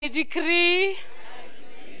decree,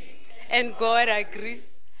 and God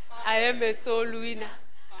agrees, I am a soul winner.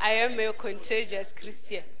 I am a contagious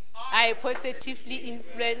Christian. I positively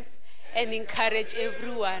influence and encourage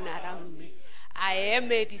everyone around me. I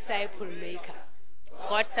am a disciple maker.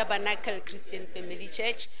 God's Tabernacle Christian Family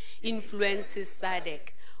Church influences SADC.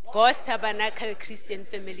 God's Tabernacle Christian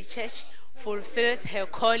Family Church fulfills her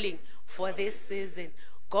calling for this season.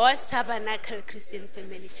 God's Tabernacle Christian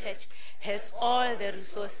Family Church has all the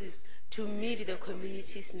resources to meet the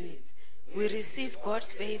community's needs. We receive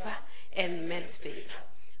God's favor and man's favor.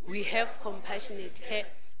 We have compassionate care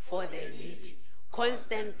for the needy.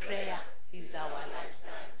 Constant prayer is our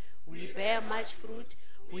lifestyle. We bear much fruit.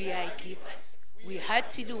 We are givers. We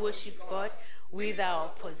heartily worship God with our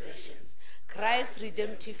possessions. Christ's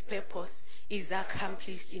redemptive purpose is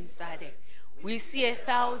accomplished in SADC. We see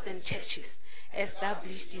 1,000 churches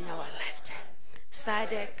established in our lifetime.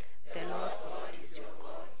 SADC, the Lord God is your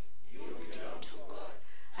God. You belong to God.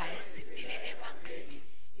 I simply evangelize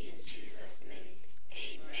in Jesus' name.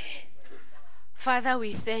 Amen. Father,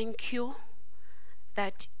 we thank you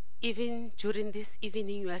that even during this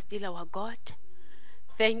evening, you are still our God.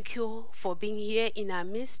 Thank you for being here in our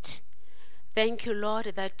midst. Thank you, Lord,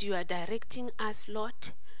 that you are directing us, Lord.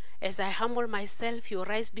 As I humble myself, your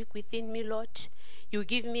rise speak within me, Lord. You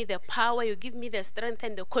give me the power, you give me the strength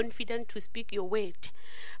and the confidence to speak your word.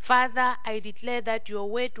 Father, I declare that your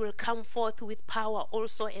word will come forth with power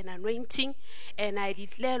also and anointing. And I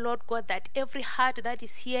declare, Lord God, that every heart that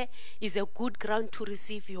is here is a good ground to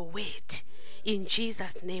receive your word. In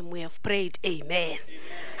Jesus' name we have prayed. Amen. Amen.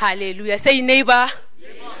 Hallelujah. Say, neighbor,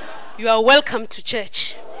 you are welcome to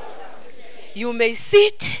church. You may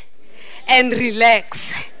sit and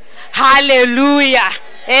relax. Hallelujah.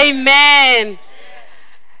 Amen.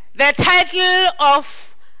 The title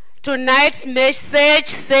of tonight's message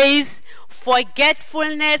says,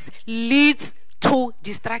 Forgetfulness leads to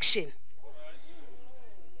distraction.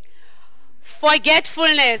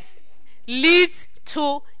 Forgetfulness leads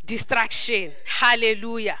to distraction.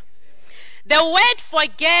 Hallelujah. The word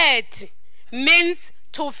forget means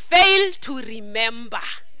to fail to remember,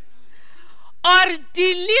 or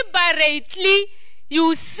deliberately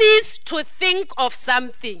you cease to think of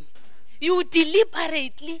something. You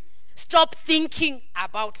deliberately stop thinking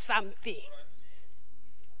about something.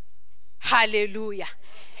 Hallelujah.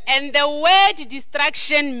 And the word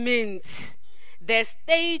distraction means the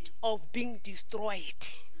state of being destroyed,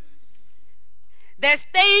 the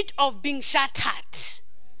state of being shattered.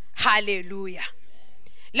 Hallelujah.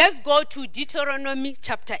 Let's go to Deuteronomy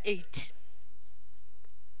chapter 8.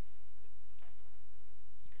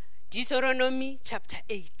 Deuteronomy chapter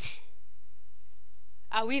 8.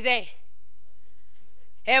 Are we there?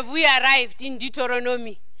 Have we arrived in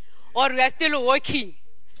Deuteronomy? Or we are still walking?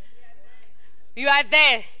 You are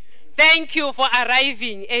there. Thank you for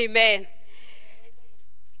arriving. Amen.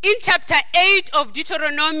 In chapter 8 of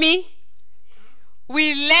Deuteronomy,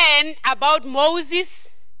 we learn about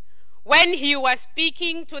Moses when he was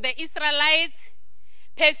speaking to the Israelites,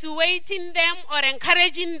 persuading them or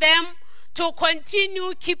encouraging them to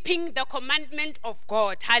continue keeping the commandment of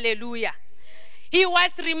God. Hallelujah. He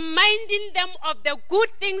was reminding them of the good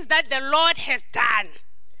things that the Lord has done,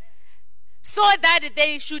 so that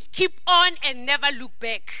they should keep on and never look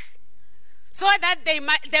back. So that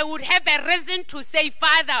they would have a reason to say,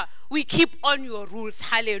 Father, we keep on your rules.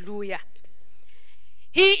 Hallelujah.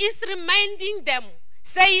 He is reminding them,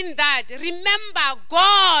 saying that, remember,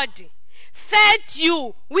 God fed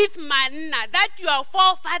you with manna that your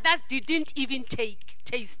forefathers didn't even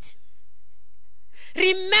taste.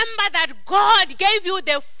 Remember that God gave you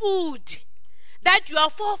the food that your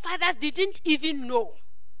forefathers didn't even know.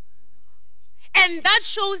 And that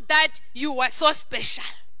shows that you were so special.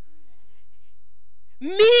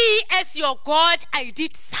 Me, as your God, I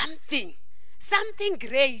did something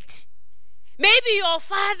great. Maybe your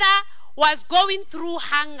father was going through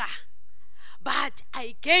hunger, but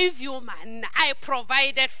I gave you manna. I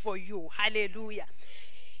provided for you. Hallelujah.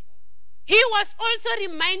 He was also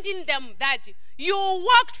reminding them that you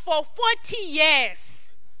worked for 40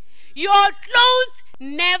 years. Your clothes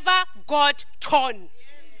never got torn.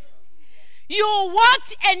 You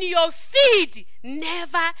worked and your feet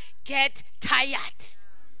never get tired.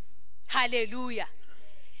 Hallelujah.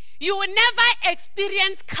 You will never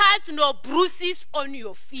experience cuts nor bruises on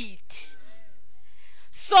your feet.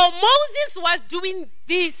 So Moses was doing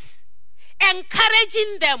this,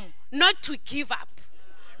 encouraging them not to give up,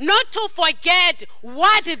 not to forget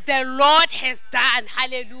what the Lord has done.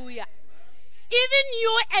 Hallelujah. Even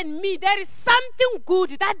you and me, there is something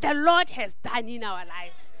good that the Lord has done in our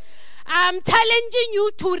lives. I'm challenging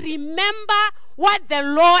you to remember what the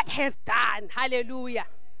Lord has done. Hallelujah.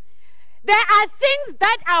 There are things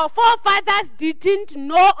that our forefathers didn't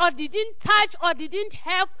know or didn't touch or didn't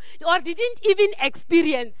have or didn't even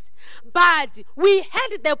experience. But we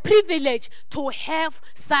had the privilege to have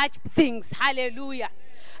such things. Hallelujah.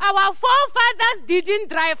 Our forefathers didn't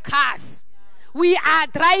drive cars. We are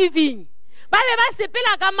driving.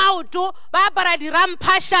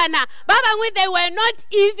 They were not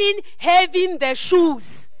even having the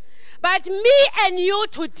shoes. But me and you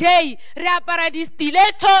today,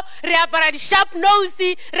 stiletto, sharp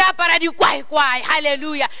nosy,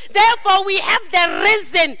 hallelujah. Therefore, we have the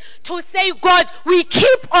reason to say, God, we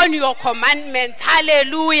keep on your commandments.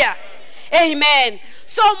 Hallelujah. Amen.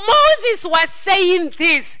 So Moses was saying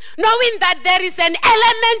this, knowing that there is an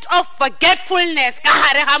element of forgetfulness.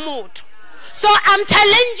 So I'm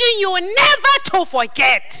challenging you never to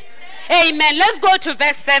forget. Amen. Let's go to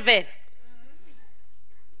verse 7.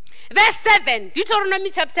 Verse 7,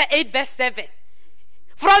 Deuteronomy chapter 8, verse 7.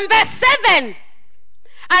 From verse 7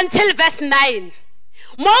 until verse 9,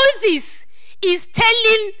 Moses is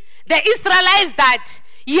telling the Israelites that,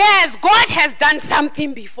 yes, God has done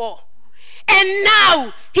something before. And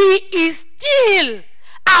now he is still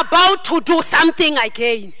about to do something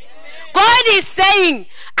again. God is saying,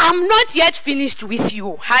 I'm not yet finished with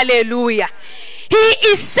you. Hallelujah. He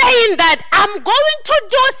is saying that I'm going to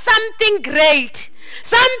do something great.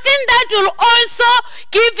 Something that will also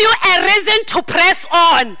give you a reason to press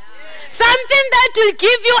on. Something that will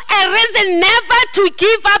give you a reason never to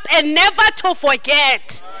give up and never to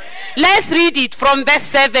forget. Let's read it from verse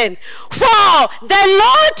 7. For the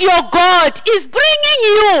Lord your God is bringing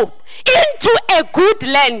you into a good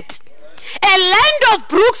land, a land of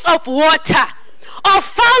brooks of water, of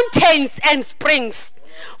fountains and springs,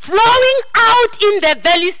 flowing out in the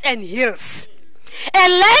valleys and hills, a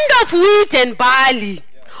land of wheat and barley,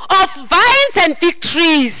 of vines and fig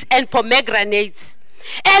trees and pomegranates,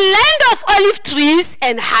 a land of olive trees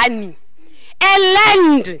and honey, a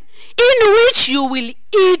land in which you will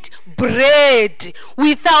eat bread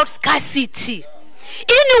without scarcity,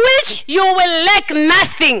 in which you will lack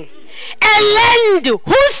nothing, a land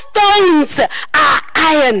whose stones are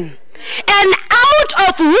iron, and out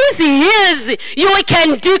of whose hills you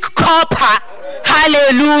can dig copper.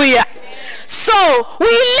 Hallelujah. So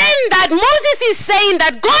we learn that Moses is saying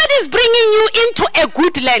that God is bringing you into a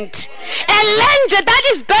good land, a land that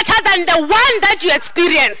is better than the one that you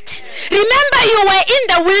experienced. Remember, you were in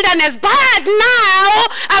the wilderness, but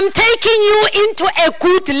now I'm taking you into a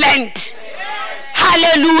good land.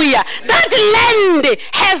 Hallelujah. That land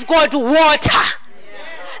has got water.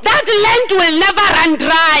 That land will never run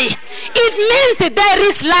dry. It means there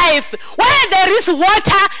is life. Where there is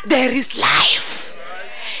water, there is life.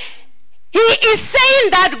 He is saying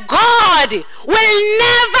that God will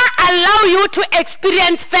never allow you to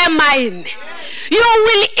experience famine. You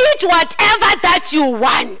will eat whatever that you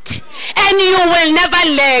want, and you will never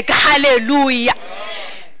lack. Hallelujah.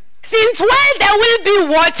 Since while there will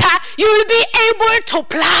be water, you will be able to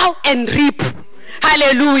plow and reap.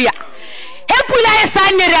 Hallelujah.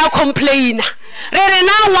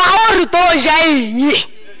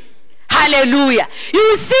 Hallelujah.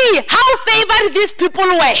 You see how favored these people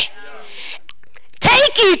were.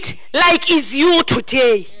 Take it like it's you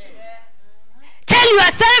today. Tell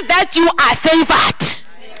yourself that you are favored.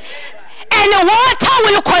 And water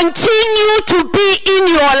will continue to be in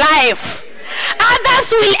your life.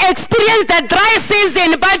 Others will experience the dry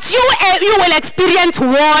season, but you will experience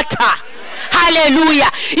water. Hallelujah.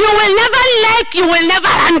 You will never lack, you will never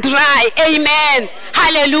run dry. Amen.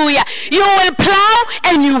 Hallelujah. You will plow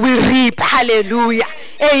and you will reap. Hallelujah.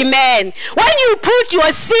 Amen. When you put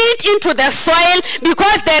your seed into the soil,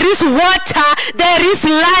 because there is water, there is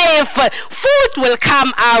life, food will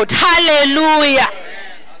come out. Hallelujah.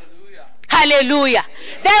 Hallelujah.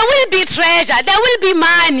 There will be treasure, there will be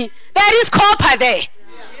money, there is copper there.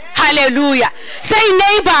 Hallelujah. Say,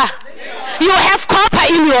 neighbor, you have copper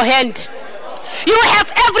in your hand. You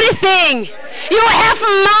have everything. You have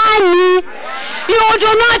money. You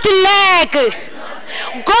do not lack.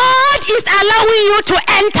 God is allowing you to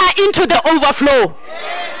enter into the overflow.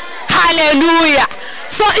 Hallelujah.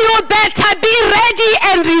 So you better be ready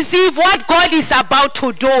and receive what God is about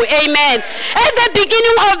to do. Amen. At the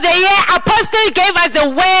beginning of the year, Apostle gave us a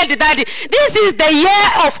word that this is the year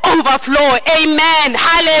of overflow. Amen.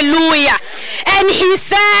 Hallelujah. And he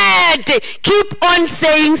said, keep on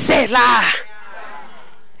saying Selah.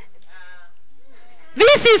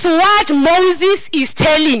 This is what Moses is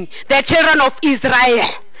telling the children of Israel.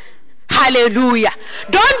 Hallelujah.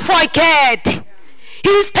 Don't forget, he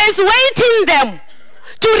is persuading them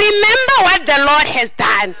to remember what the Lord has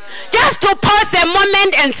done. Just to pause a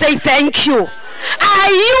moment and say thank you.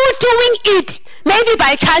 Are you doing it maybe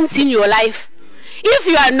by chance in your life? If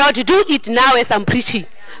you are not, do it now as I'm preaching.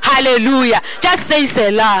 Hallelujah. Just say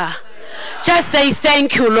Selah. Just say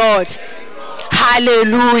thank you, Lord.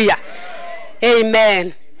 Hallelujah.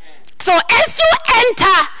 Amen. So as you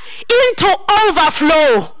enter into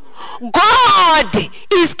overflow, God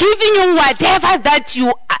is giving you whatever that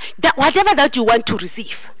you want to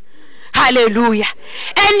receive. Hallelujah.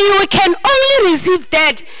 And you can only receive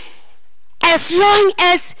that as long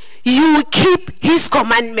as you keep his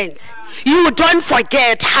commandments. You don't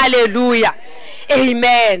forget. Hallelujah.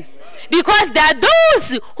 Amen. Because there are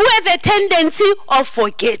those who have a tendency of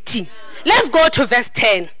forgetting. Let's go to verse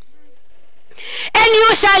 10. And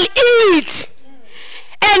you shall eat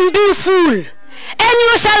and be full, and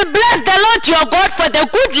you shall bless the Lord your God for the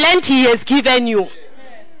good land he has given you.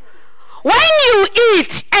 When you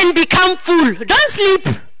eat and become full, don't sleep,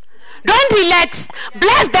 don't relax.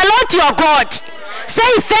 Bless the Lord your God.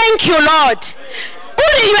 Say thank you, Lord.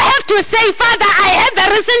 You have to say, Father, I have the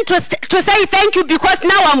reason to say thank you because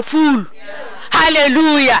now I'm full.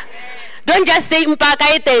 Hallelujah. Don't just say mpaka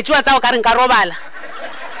ite chua tsa o ka reng ka robala.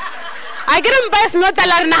 I get best not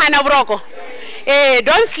alarna hana broko.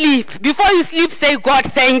 Don't sleep. Before you sleep, say God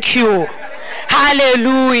thank you.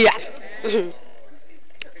 Hallelujah.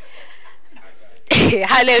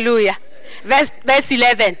 Hallelujah. Verse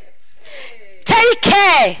 11. Take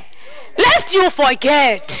care lest you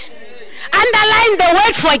forget. Underline the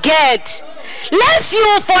word forget. Lest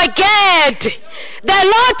you forget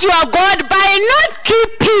the Lord your God by not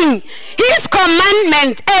keeping his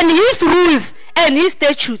commandments and his rules and his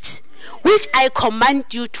statutes, which I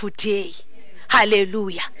command you today.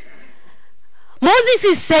 Hallelujah. Moses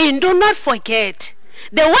is saying, do not forget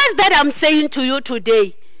the words that I'm saying to you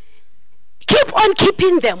today. Keep on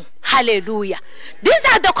keeping them. Hallelujah. These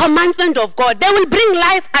are the commandments of God. They will bring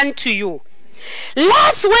life unto you.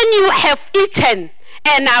 Last, when you have eaten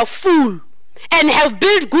and are full, and have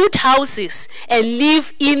built good houses and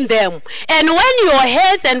live in them, and when your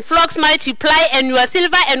herds and flocks multiply, and your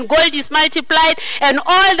silver and gold is multiplied, and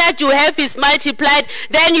all that you have is multiplied,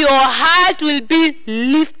 then your heart will be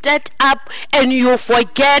lifted up, and you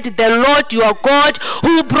forget the Lord your God,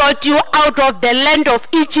 who brought you out of the land of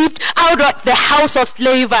Egypt, out of the house of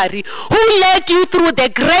slavery, who led you through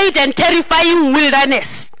the great and terrifying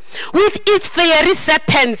wilderness, with its fiery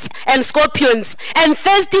serpents and scorpions, and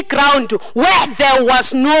thirsty ground where there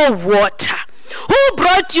was no water, who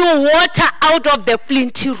brought you water out of the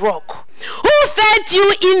flinty rock, who fed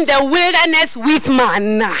you in the wilderness with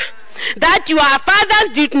manna, that your fathers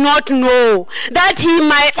did not know, that he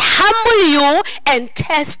might humble you and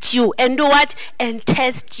test you. And do what? And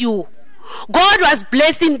test you. God was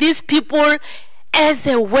blessing these people as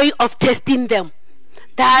a way of testing them.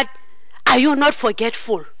 That, are you not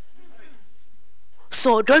forgetful?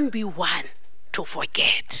 So don't be one to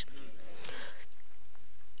forget.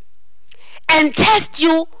 And test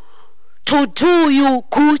you to do you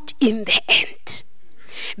good in the end.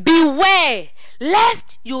 Beware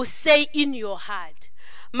lest you say in your heart,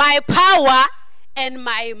 my power and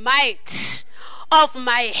my might of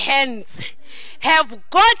my hands have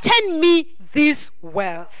gotten me this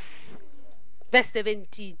wealth. Verse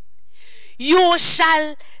 17. You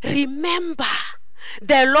shall remember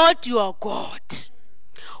the Lord your God,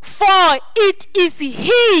 for it is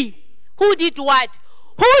he who did what?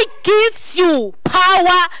 Who gives you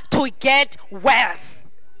power to get wealth,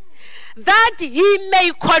 that he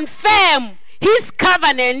may confirm his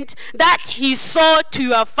covenant that he swore to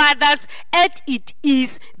your fathers, as it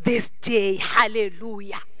is this day.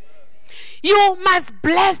 Hallelujah. You must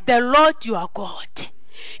bless the Lord your God.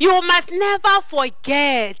 You must never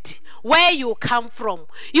forget where you come from.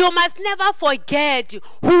 You must never forget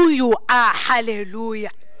who you are.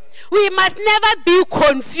 Hallelujah. We must never be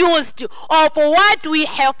confused of what we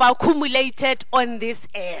have accumulated on this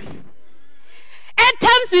earth. At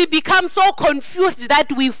times we become so confused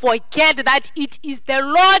that we forget that it is the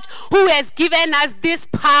Lord who has given us this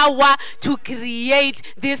power to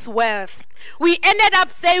create this wealth. We ended up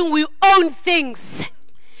saying we own things.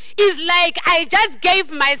 It's like I just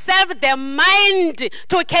gave myself the mind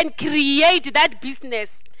to can create that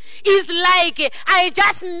business. It's like I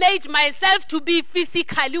just made myself to be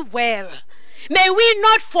physically well. May we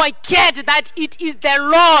not forget that it is the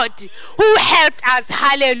Lord who helped us.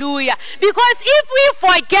 Hallelujah. Because if we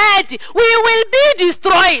forget, we will be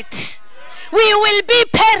destroyed. We will be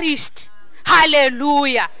perished.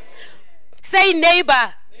 Hallelujah. Say,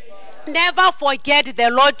 neighbor, never forget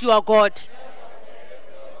the Lord your God.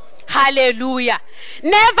 Hallelujah.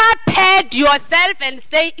 Never pad yourself and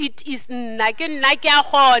say it is nake.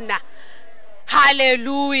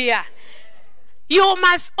 Hallelujah. You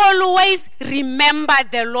must always remember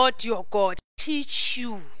the Lord your God. Teach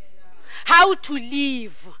you how to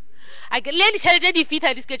live. I get let chelete di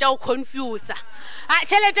fita di sketsa o confuse.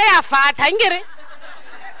 Chelete ya fata ngere.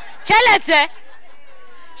 Chelete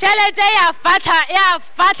ya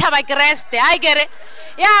fata ba kreste. I get it.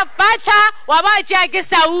 Ya fata wa ba tja ke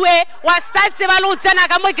sauwe wa satse ba lo tsena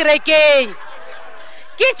ka mo kerekeng.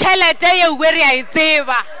 Ke chelete ye we re a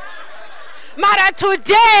itseba. Mara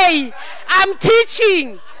today I'm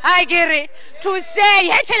teaching, I get it, to say,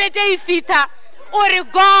 hey, fita, oh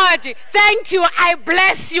God, thank you, I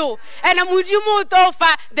bless you. And I'm with you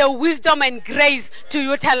offer the wisdom and grace to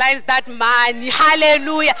utilize that money.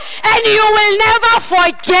 Hallelujah. And you will never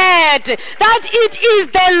forget that it is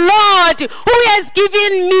the Lord who has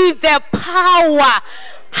given me the power.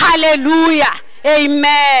 Hallelujah.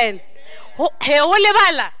 Amen. Hey,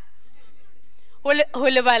 olebala,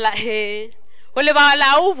 hey.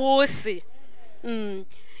 Olebala o bose.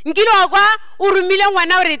 Nkile wa kwa o rumile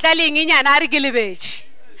ngwana o re tla leng nyana re ke lebetše.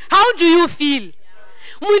 How do you feel?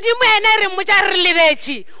 Modimo ene re motša re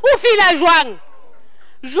lebetše. O feela jwang?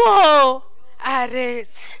 Jo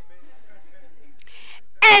arets.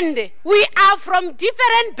 And we are from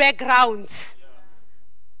different backgrounds.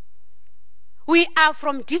 We are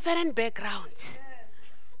from different backgrounds.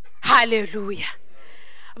 Hallelujah.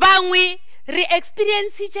 Bangwe re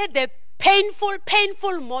experience the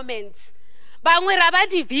painful moments. Bangwe raba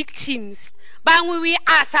di victims. Bangwe we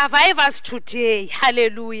are survivors today.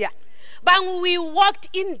 Hallelujah. Bangwe we walked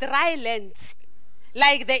in dry lands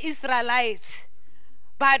like the Israelites.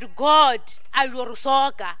 But God,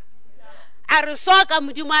 Arusoka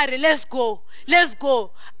Mudimare, let's go.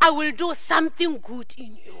 I will do something good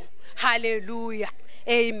in you. Hallelujah.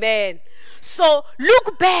 Amen. So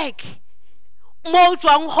look back. Mo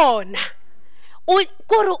jwang hona.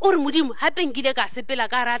 Kore o re modimo hape nkile ka sepela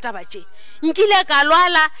ka rata batje nkile ka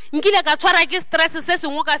lwala nkile ka tshwara ke stress se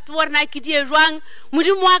sengwe ka se bona ke die jwang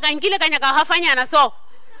modimo wa ka nkile ka nyaka hafanyana so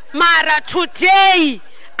mara today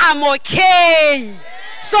I'm okay.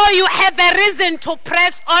 So you have a reason to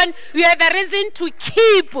press on. You have a reason to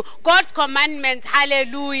keep God's commandments.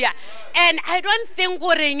 Hallelujah. And I don't think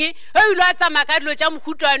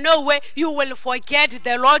no way you will forget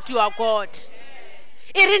the Lord your God.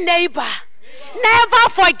 Neighbor, never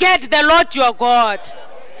forget the Lord your God.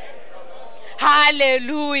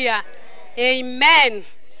 Hallelujah. Amen.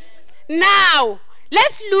 Now,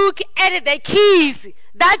 let's look at the keys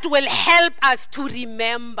that will help us to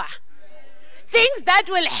remember. Things that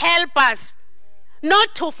will help us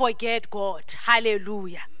not to forget God.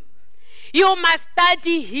 Hallelujah. You must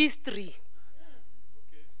study history.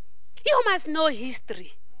 You must know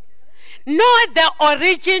history. Know the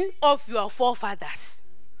origin of your forefathers.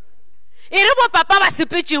 Irebo papa ba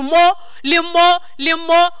sepeche mo le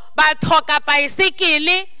mo ba thoka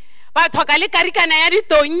bicycle ba thoka le karikana ya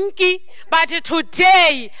ditonki, but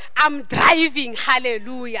today I'm driving.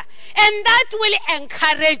 Hallelujah. And that will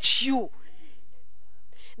encourage you.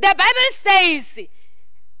 The Bible says,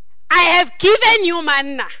 I have given you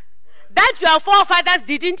manna that your forefathers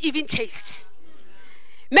didn't even taste.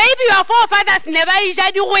 Maybe your forefathers never ija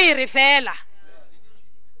digwere fela.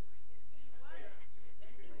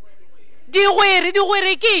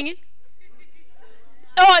 Digwere king.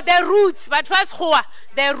 Oh, the roots, but first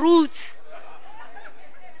the roots.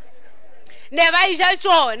 Never ija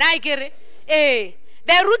cho na ikere.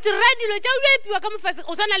 The root radio ja we ka mfase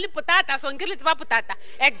o swana le potata so ngire le ba potata.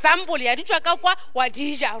 Example ya di tswa ka kwa wa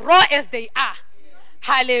dija raw as they are.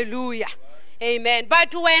 Hallelujah. Amen.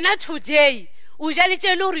 But when today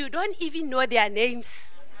you don't even know their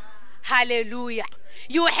names. Hallelujah.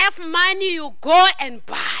 You have money, you go and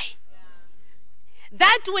buy.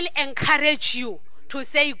 That will encourage you to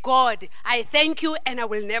say, God, I thank you and I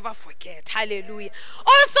will never forget. Hallelujah.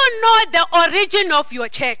 Also know the origin of your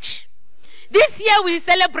church. This year we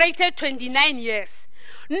celebrated 29 years.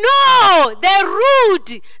 Know the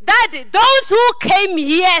root that those who came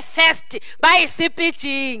here first by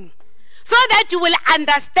CPGing. So that you will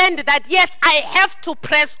understand that, yes, I have to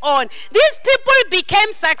press on. These people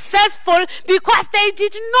became successful because they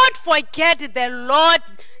did not forget the Lord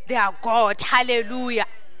their God. Hallelujah.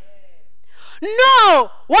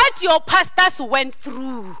 Know what your pastors went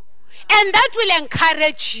through, and that will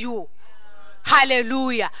encourage you.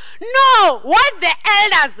 Hallelujah. Know what the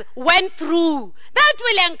elders went through. That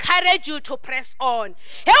will encourage you to press on.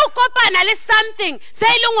 Something.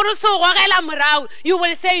 You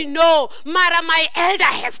will say, no, Mara, my elder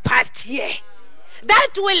has passed here. that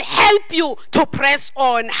will help you to press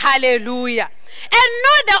on. Hallelujah. And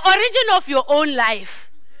know the origin of your own life.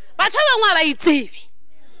 But am I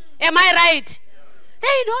right?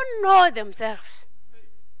 They don't know themselves.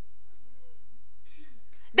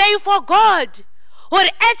 They forgot. Or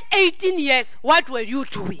at 18 years, what were you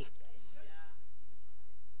doing?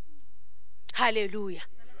 Hallelujah.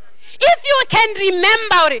 If you can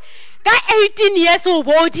remember, 18 years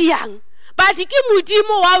old, young, but you will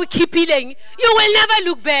never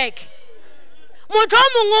look back.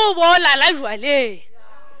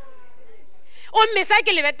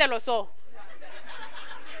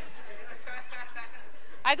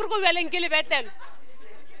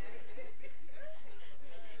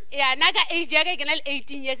 Yeah, naga age ya ke na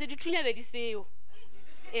 18 years di thunya be di seo.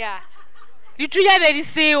 Yeah. Di thunya be di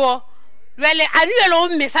seo. Well, anuelo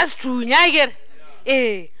mesa strunya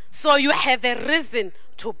ke. So you have a reason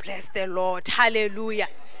to bless the Lord. Hallelujah.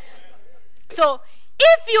 So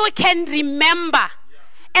if you can remember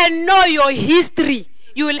and know your history,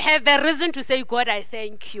 you will have a reason to say, God, I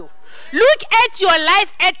thank you. Look at your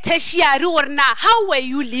life at tertiary or now. How were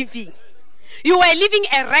you living? You were living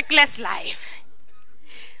a reckless life.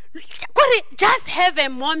 Just have a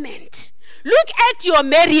moment. Look at your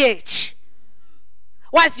marriage.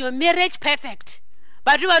 Was your marriage perfect?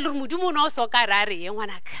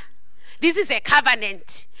 This is a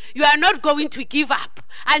covenant. You are not going to give up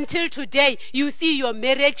until today you see your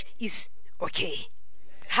marriage is okay.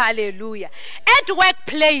 Hallelujah. At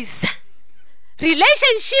workplace,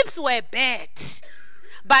 relationships were bad,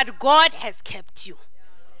 but God has kept you.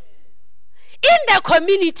 In the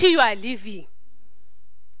community you are living,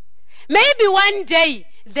 maybe one day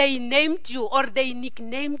they named you or they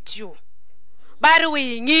nicknamed you, but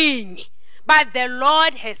the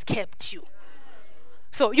Lord has kept you.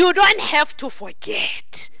 So you don't have to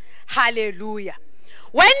forget. Hallelujah.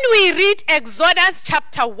 When we read Exodus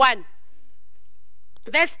chapter 1,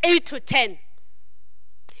 verse 8 to 10,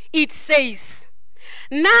 it says,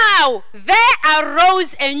 now there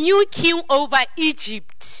arose a new king over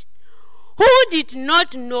Egypt who did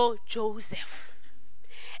not know Joseph.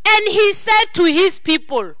 And he said to his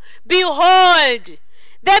people, behold,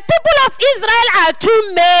 the people of Israel are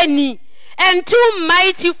too many and too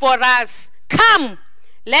mighty for us. Come,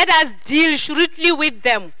 let us deal shrewdly with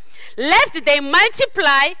them, lest they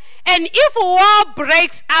multiply, and if war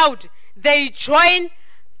breaks out, they join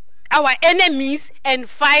our enemies and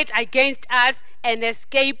fight against us and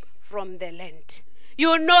escape from the land.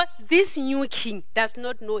 You know, this new king does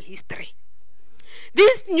not know history.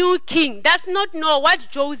 This new king does not know what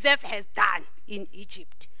Joseph has done in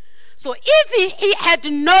Egypt. So if he had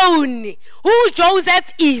known who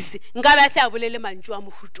Joseph is,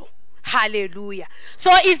 hallelujah.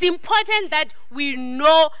 So it's important that we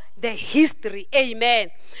know the history. Amen.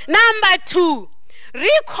 Number 2,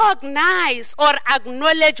 recognize or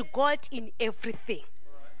acknowledge God in everything.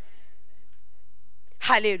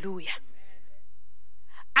 Hallelujah.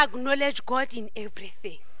 Acknowledge God in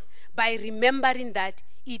everything by remembering that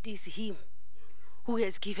it is Him who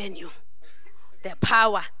has given you the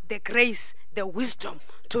power, the grace, the wisdom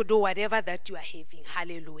to do whatever that you are having.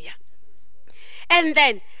 Hallelujah. And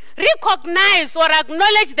then recognize or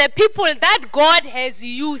acknowledge the people that God has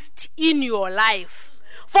used in your life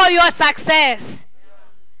for your success.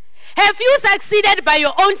 Have you succeeded by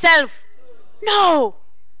your own self? No.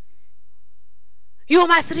 You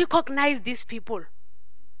must recognize these people.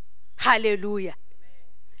 Hallelujah.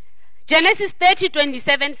 Genesis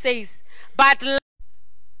 30:27 says, but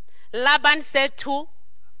Laban said to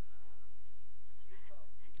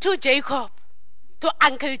Jacob, to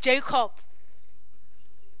Uncle Jacob,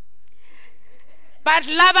 but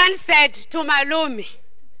Laban said to Malumi,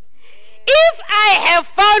 if I have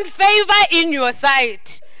found favor in your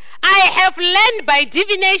sight, I have learned by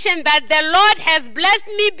divination that the Lord has blessed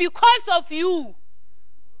me because of you.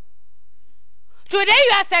 Today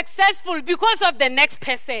you are successful because of the next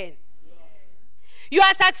person. You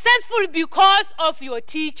are successful because of your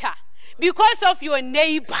teacher, because of your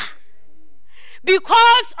neighbor,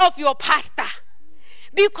 because of your pastor,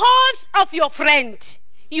 because of your friend.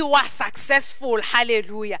 You are successful.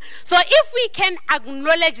 Hallelujah. So if we can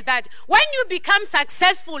acknowledge that when you become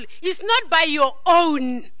successful, it's not by your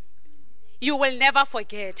own, you will never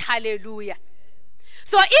forget. Hallelujah.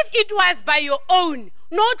 So if it was by your own,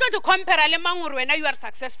 no to compare when you are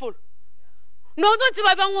successful. No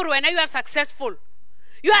to when you are successful.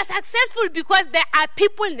 You are successful because there are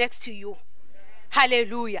people next to you.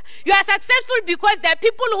 Hallelujah. You are successful because there are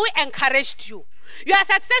people who encouraged you. You are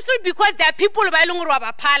successful because there are people who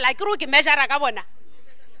measure.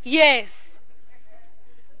 Yes.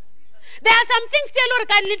 There are some things still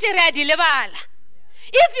can literally deliver.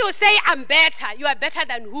 If you say I'm better, you are better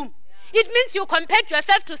than whom? It means you compared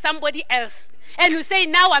yourself to somebody else. And you say,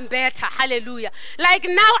 now I'm better. Hallelujah. Like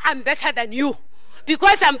now I'm better than you.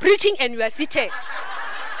 Because I'm preaching and you are seated.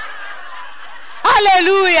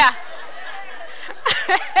 Hallelujah.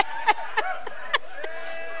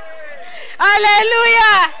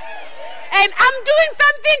 Hallelujah. And I'm doing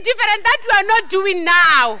something different that you are not doing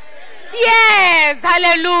now. Yes.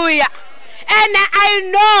 Hallelujah. And I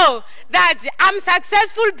know that I'm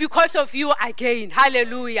successful because of you again.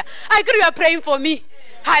 Hallelujah. I agree you are praying for me.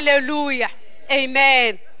 Hallelujah.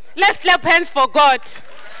 Amen. Let's clap hands for God.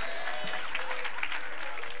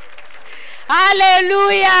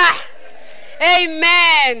 Hallelujah.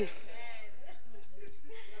 Amen.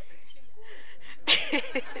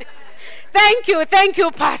 Thank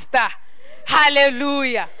you, Pastor.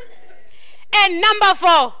 Hallelujah. And number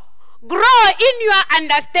 4, grow in your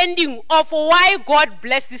understanding of why God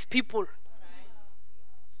blesses people.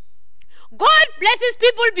 God blesses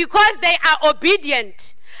people because they are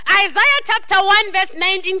obedient. Isaiah chapter 1 verse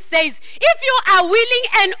 19 says, if you are willing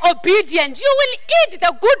and obedient, you will eat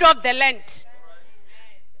the good of the land.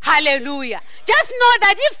 Hallelujah. Just know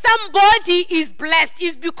that if somebody is blessed,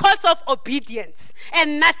 it's because of obedience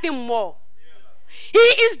and nothing more. He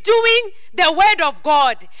is doing the word of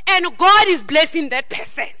God and God is blessing that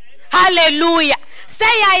person. Hallelujah. Say,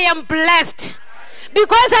 I am blessed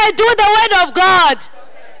because I do the word of God.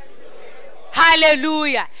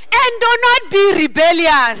 Hallelujah. And do not be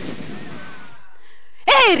rebellious.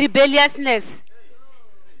 Hey, rebelliousness.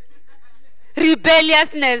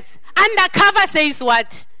 Rebelliousness. Undercover says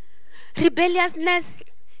what? Rebelliousness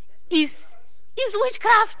is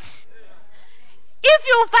witchcraft. If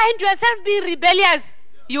you find yourself being rebellious,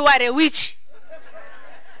 you are a witch.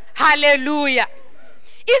 Hallelujah.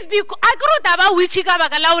 It's because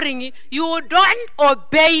you don't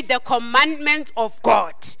obey the commandments of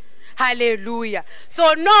God. Hallelujah.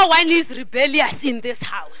 So no one is rebellious in this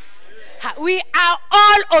house. We are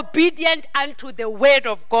all obedient unto the word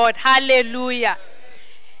of God. Hallelujah.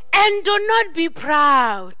 And do not be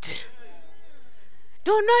proud.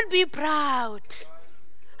 Do not be proud.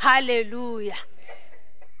 Hallelujah.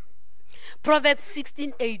 Proverbs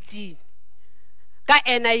 16:18.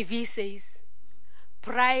 NIV says,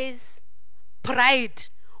 pride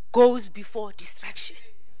goes before distraction.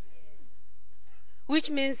 Which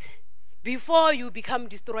means before you become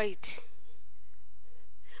destroyed,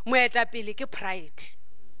 pride.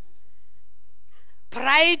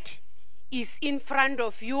 Pride is in front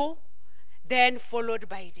of you, then followed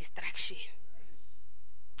by distraction.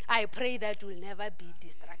 I pray that you will never be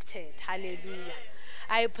distracted. Hallelujah.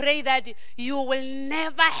 I pray that you will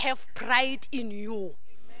never have pride in you.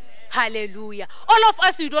 Hallelujah. All of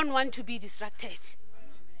us, we don't want to be distracted.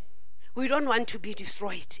 We don't want to be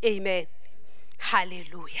destroyed. Amen.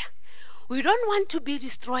 Hallelujah. We don't want to be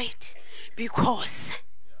destroyed because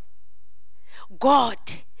God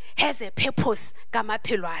has a purpose.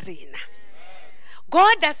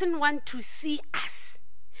 God doesn't want to see us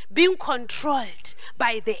being controlled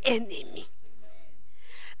by the enemy.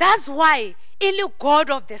 That's why he's God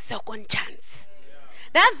of the second chance.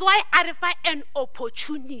 That's why I find an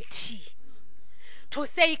opportunity to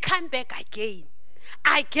say, come back again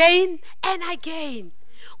and again.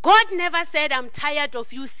 God never said, I'm tired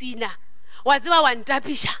of you, Sina.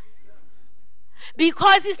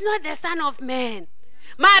 Because he's not the Son of Man.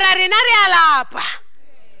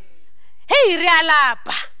 Hey,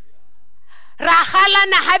 realapa. Rahala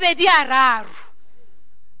na habedi araru.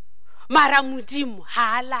 Maramudimu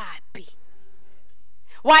halapi.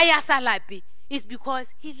 Why asalapi? It's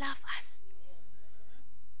because he loves us.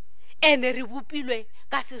 And ribupilwe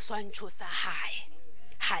kasiswancho sahaye.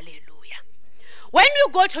 Hallelujah. When you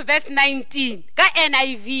go to verse 19,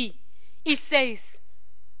 NIV, it says,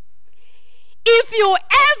 if you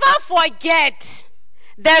ever forget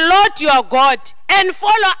the Lord your God and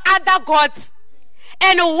follow other gods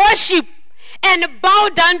and worship and bow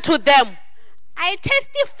down to them, I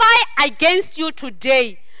testify against you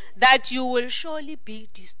today that you will surely be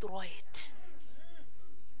destroyed.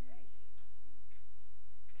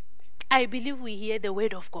 I believe we hear the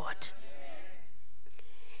word of God.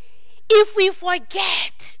 If we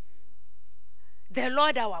forget, the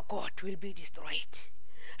Lord our God will be destroyed.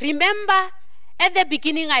 Remember, at the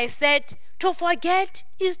beginning I said, to forget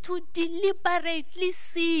is to deliberately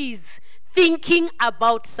cease thinking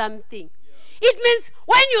about something. It means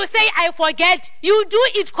when you say, I forget, you do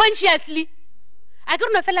it consciously. I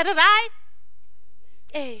don't know, fella, right?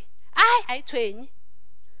 I train.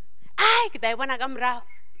 I wanna come round.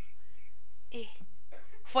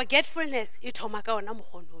 Forgetfulness,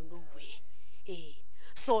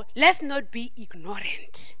 So let's not be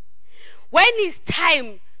ignorant. When it's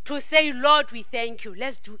time to say, Lord, we thank you,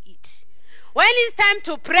 let's do it. When it's time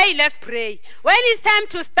to pray, let's pray. When it's time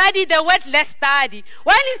to study the word, let's study.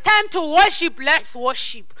 When it's time to worship, let's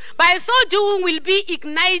worship. By so doing, we'll be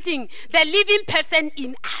igniting the living person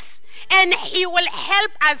in us. And he will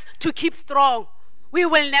help us to keep strong. We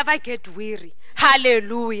will never get weary.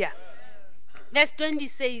 Hallelujah. Verse 20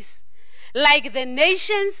 says, like the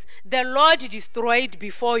nations the Lord destroyed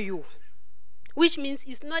before you. Which means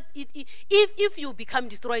it's not, if you become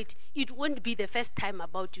destroyed, it won't be the first time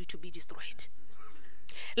about you to be destroyed.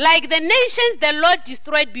 Like the nations the Lord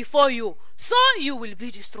destroyed before you, so you will be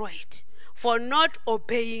destroyed for not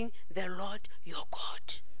obeying the Lord your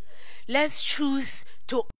God. Let's choose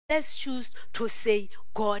to say,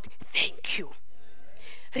 God, thank you.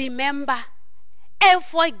 Remember, a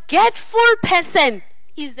forgetful person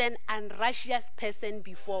is an unrighteous person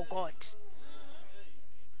before God.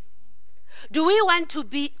 Do we want to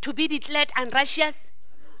be declared unrighteous?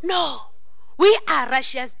 No. We are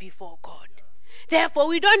righteous before God. Therefore,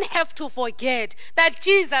 we don't have to forget that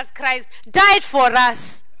Jesus Christ died for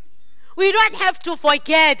us. We don't have to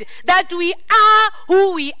forget that we are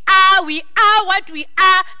who we are. We are what we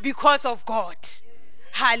are because of God.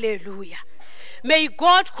 Hallelujah. May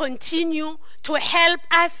God continue to help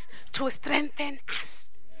us, to strengthen us,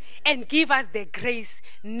 and give us the grace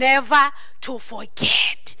never to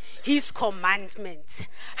forget his commandments.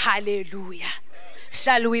 Hallelujah.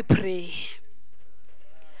 Shall we pray?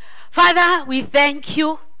 Father, we thank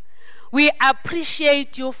you. We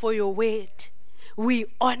appreciate you for your word. We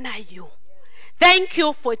honor you. Thank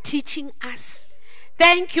you for teaching us.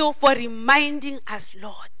 Thank you for reminding us,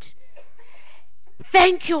 Lord.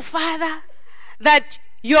 Thank you, Father, that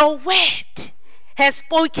your word has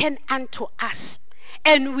spoken unto us,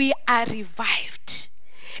 and we are revived.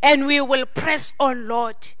 And we will press on,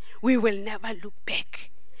 Lord. We will never look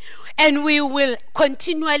back. And we will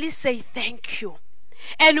continually say thank you.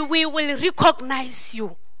 And we will recognize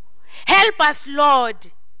you. Help us,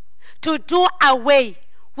 Lord, to do away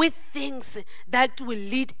with things that will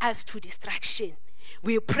lead us to distraction.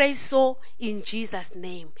 We pray so in Jesus'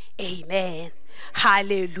 name. Amen.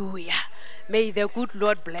 Hallelujah. May the good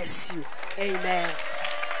Lord bless you. Amen.